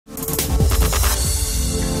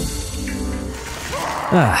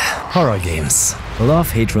Horror games.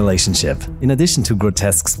 Love-hate relationship. In addition to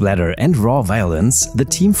grotesque splatter and raw violence, the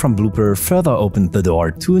team from Blooper further opened the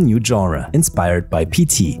door to a new genre, inspired by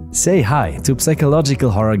PT. Say hi to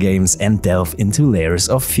psychological horror games and delve into Layers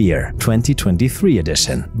of Fear, 2023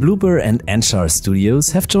 edition. Blooper and Anshar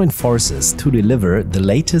Studios have joined forces to deliver the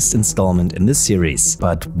latest installment in the series.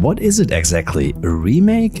 But what is it exactly? A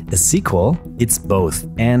remake? A sequel? It's both.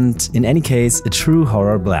 And in any case, a true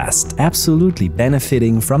horror blast, absolutely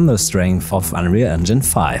benefiting from the strength of Unreal Engine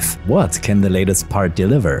 5. What can the latest part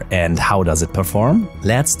deliver and how does it perform?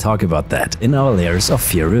 Let's talk about that in our Layers of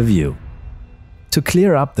Fear review. To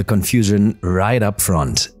clear up the confusion right up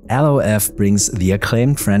front, LOF brings the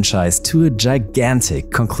acclaimed franchise to a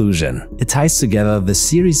gigantic conclusion. It ties together the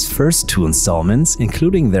series' first 2 installments,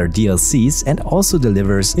 including their DLCs, and also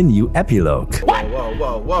delivers a new epilogue.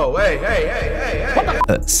 Whoa,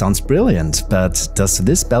 hey. Sounds brilliant, but does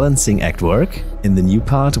this balancing act work? In the new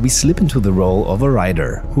part, we slip into the role of a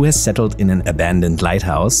writer who has settled in an abandoned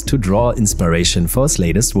lighthouse to draw inspiration for his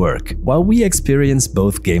latest work. While we experience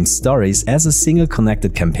both games' stories as a single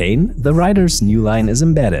connected campaign, the writer's new line is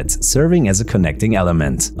embedded, serving as a connecting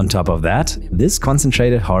element. On top of that, this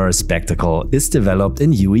concentrated horror spectacle is developed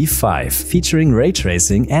in UE5, featuring ray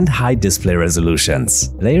tracing and high display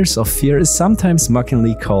resolutions. Layers of Fear is sometimes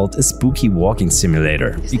mockingly called a spooky walking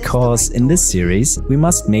simulator, because in this series, we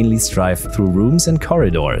must mainly strive through rooms and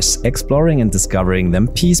corridors, exploring and discovering them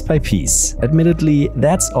piece by piece. Admittedly,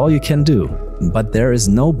 that's all you can do. But there is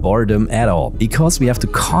no boredom at all, because we have to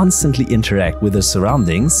constantly interact with the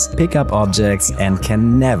surroundings, pick up objects, and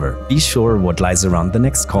can never be sure what lies around the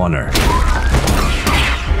next corner.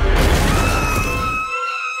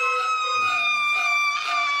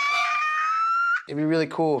 It'd be really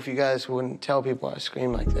cool if you guys wouldn't tell people I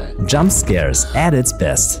scream like that. Jump scares at its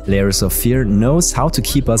best. Layers of Fear knows how to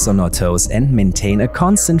keep us on our toes and maintain a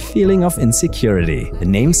constant feeling of insecurity. The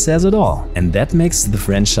name says it all, and that makes the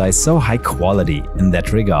franchise so high quality in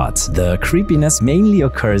that regard. The creepiness mainly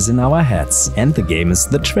occurs in our heads, and the game is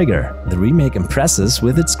the trigger. The remake impresses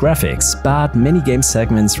with its graphics, but many game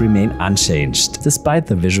segments remain unchanged, despite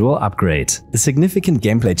the visual upgrade. A significant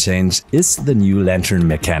gameplay change is the new lantern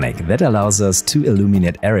mechanic that allows us to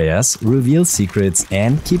illuminate areas, reveal secrets,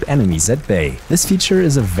 and keep enemies at bay. This feature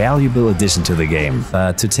is a valuable addition to the game,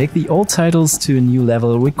 but to take the old titles to a new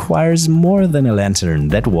level requires more than a lantern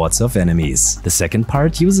that wards off enemies. The second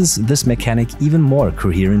part uses this mechanic even more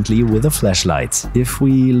coherently with a flashlight. If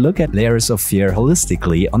we look at Layers of Fear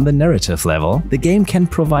holistically on the narrative level, the game can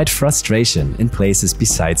provide frustration in places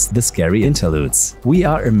besides the scary interludes. We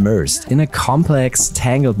are immersed in a complex,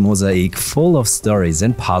 tangled mosaic full of stories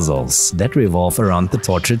and puzzles that revolve around the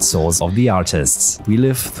tortured souls of the artists. We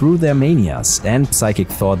live through their manias and psychic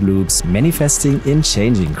thought loops, manifesting in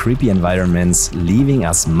changing, creepy environments, leaving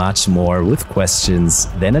us much more with questions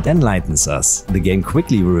than it enlightens us. The game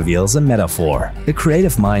quickly reveals a metaphor. A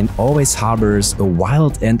creative mind always harbors a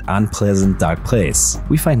wild and unpleasant dark place.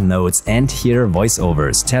 We find notes and hear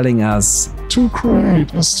voiceovers telling us, "To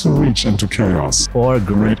create is to reach into chaos," or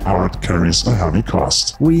 "Great art carries a heavy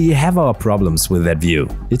cost." We have our problems with that view.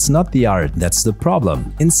 It's not the art that's the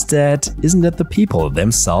problem. Instead, isn't it the people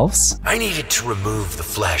themselves? I needed to remove the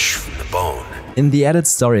flesh from the bone. In the added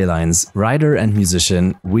storylines, writer and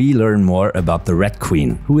musician, we learn more about the Red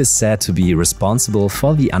Queen, who is said to be responsible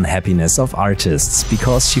for the unhappiness of artists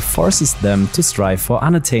because she forces them to strive for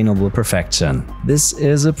unattainable perfection. This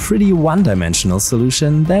is a pretty one-dimensional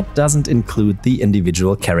solution that doesn't include the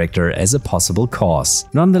individual character as a possible cause.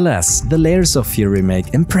 Nonetheless, the Layers of Fear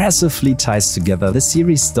remake impressively ties together the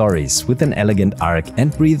series' stories with an elegant arc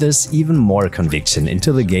and breathes even more conviction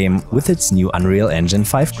into the game with its new Unreal Engine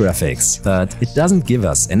 5 graphics. But it doesn't give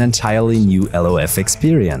us an entirely new LOF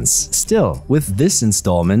experience. Still, with this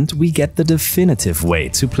installment, we get the definitive way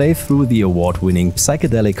to play through the award-winning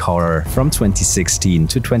psychedelic horror from 2016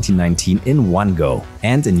 to 2019 in one go,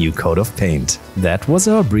 and a new coat of paint. That was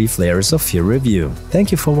our brief Layers of Fear review.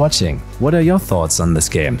 Thank you for watching. What are your thoughts on this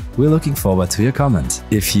game? We're looking forward to your comment.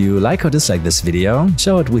 If you like or dislike this video,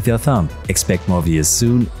 show it with your thumb. Expect more views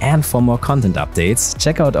soon, and for more content updates,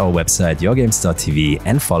 check out our website yourgames.tv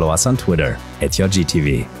and follow us on Twitter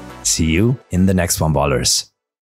 @yourgtv. See you in the next one, ballers.